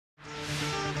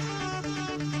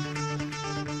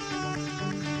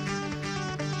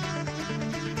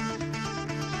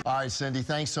All right, Cindy,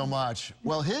 thanks so much.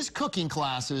 Well, his cooking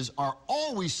classes are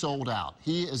always sold out.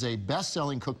 He is a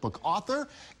best-selling cookbook author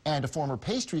and a former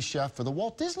pastry chef for the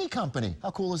Walt Disney Company. How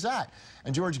cool is that?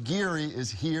 And George Geary is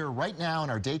here right now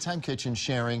in our daytime kitchen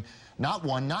sharing not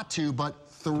one, not two, but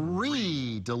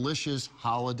 3 delicious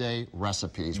holiday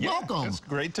recipes. Yeah, welcome. It's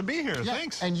great to be here. Yeah,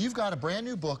 Thanks. And you've got a brand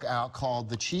new book out called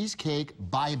The Cheesecake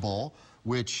Bible,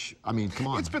 which, I mean, come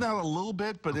on. It's been out a little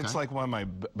bit, but it's like one of my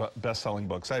best-selling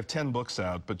books. I have 10 books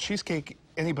out, but cheesecake,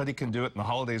 anybody can do it, and the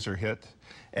holidays are hit.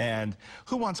 And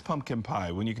who wants pumpkin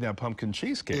pie when you can have pumpkin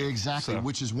cheesecake? Exactly,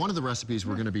 which is one of the recipes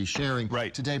we're going to be sharing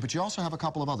today. But you also have a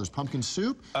couple of others. Pumpkin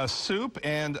soup. Soup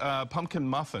and pumpkin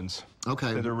muffins.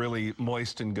 Okay. That are really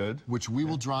moist and good. Which we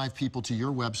will drive people to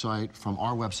your website from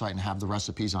our website and have the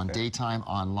recipes on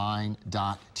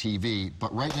daytimeonline.tv.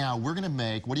 But right now, we're going to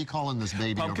make, what are you calling this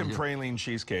baby Pumpkin over here? Praline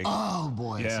Cheesecake. Oh,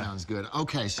 boy, it sounds good.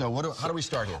 Okay, so how do we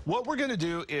start here? What we're going to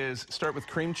do is start with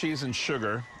cream cheese and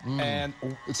sugar. And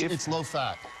it's low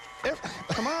fat.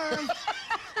 Come on.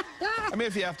 I mean,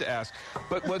 if you have to ask.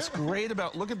 But what's great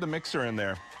about, look at the mixer in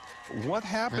there. What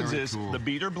happens is the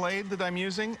BeaterBlade that I'm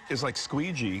using is like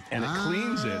squeegee, and it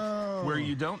cleans it where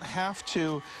you don't have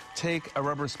to take a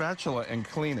rubber spatula and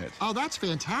clean it. Oh, that's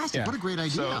fantastic. Yeah. What a great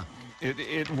idea. So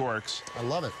it works. I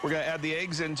love it. We're going to add the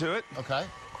eggs into it. Okay.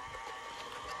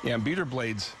 Yeah, and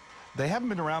BeaterBlades, they haven't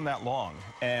been around that long,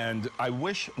 and I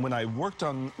wish when I worked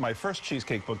on my first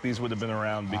cheesecake book, these would have been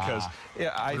around because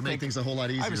I think make things a whole lot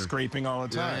easier. I was scraping all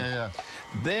the time. Yeah.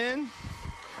 Then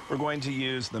we're going to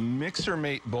use the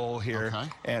MixerMate bowl here,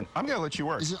 and I'm going to let you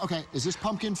work. Is this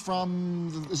pumpkin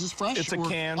from? Is this fresh? It's a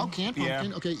can. Oh, canned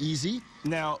pumpkin. Yeah. Okay, easy.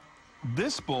 Now,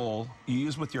 this bowl you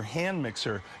use with your hand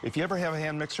mixer. If you ever have a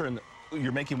hand mixer and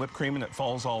you're making whipped cream and it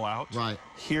falls all out. Right.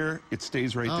 Here, it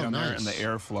stays right down there, and the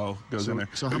airflow goes in there.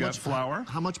 So how much flour?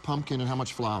 How much pumpkin and how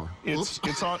much flour?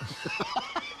 It's on.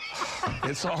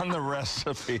 It's on the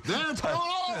recipe. It's going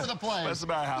all over the place. That's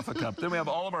about ½ a cup. Then we have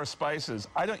all of our spices.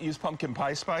 I don't use pumpkin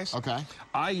pie spice. Okay.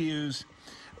 I use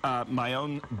my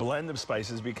own blend of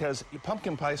spices because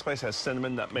pumpkin pie spice has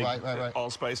cinnamon, nutmeg,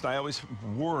 allspice, and I always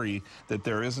worry that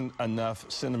there isn't enough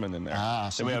cinnamon in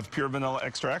there. So we have pure vanilla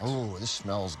extract. Oh, this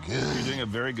smells good. You're doing a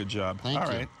very good job. Thank you.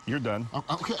 All right, you're done.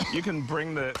 Okay. You can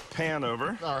bring the pan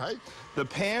over. All right. The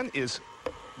pan is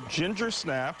ginger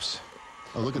snaps.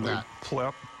 Oh, look at that.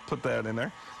 Put that in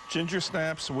there. Ginger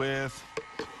snaps with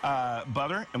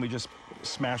butter, and we just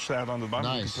smash that on the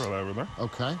bottom. Nice. You can throw that over there.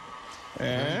 Okay.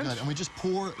 And we just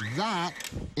pour that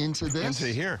into this.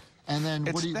 Into here. And then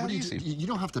what do you do? You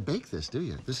don't have to bake this, do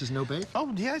you? This is no bake? Oh,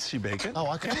 yes, you bake it.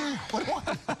 Oh, okay.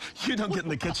 You don't get in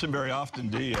the kitchen very often,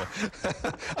 do you?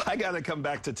 I got to come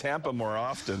back to Tampa more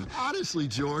often. Honestly,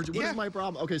 George, what is my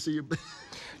problem? Okay, so you're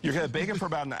going to bake it for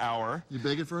about an hour. You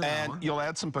bake it for an hour. And you'll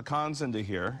add some pecans into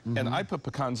here. And I put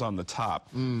pecans on the top.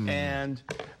 And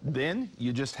then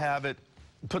you just have it.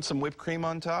 Put some whipped cream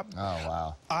on top.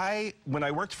 Oh, wow. When I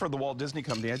worked for the Walt Disney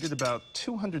Company, I did about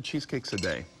 200 cheesecakes a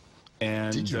day.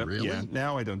 And did you really? Yeah,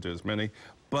 now I don't do as many.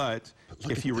 But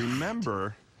if you remember,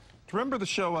 do you remember the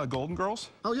show Golden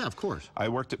Girls? Oh, yeah, of course. I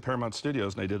worked at Paramount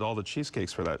Studios, and I did all the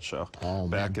cheesecakes for that show. Oh,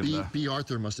 man. B.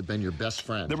 Arthur must have been your best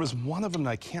friend. There was one of them, and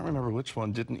I can't remember which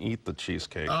one, didn't eat the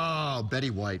cheesecake. Oh,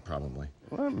 Betty White, probably.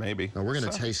 Well, maybe. No, we're going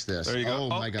to taste this. There you go. Oh,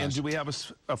 my gosh. And do we have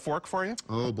a fork for you?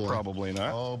 Oh, boy. Probably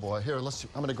not. Oh, boy. Here, I'm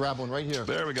going to grab one right here.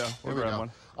 There we go. We'll grab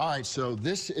one. All right, so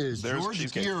this is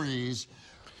George Geary's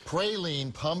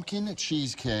Praline Pumpkin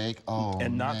Cheesecake. Oh,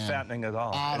 and not fattening at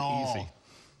all. At all. Easy.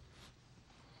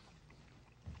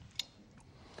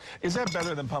 Is that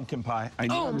better than pumpkin pie? I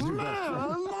love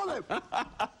it.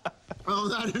 Oh,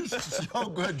 that is so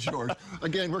good, George.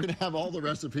 Again, we're going to have all the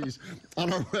recipes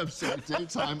on our website,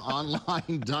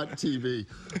 daytimeonline.tv.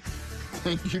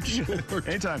 Thank you, George.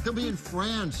 Anytime. He'll be in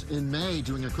France in May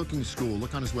doing a cooking school.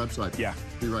 Look on his website. Yeah.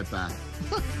 Be right back.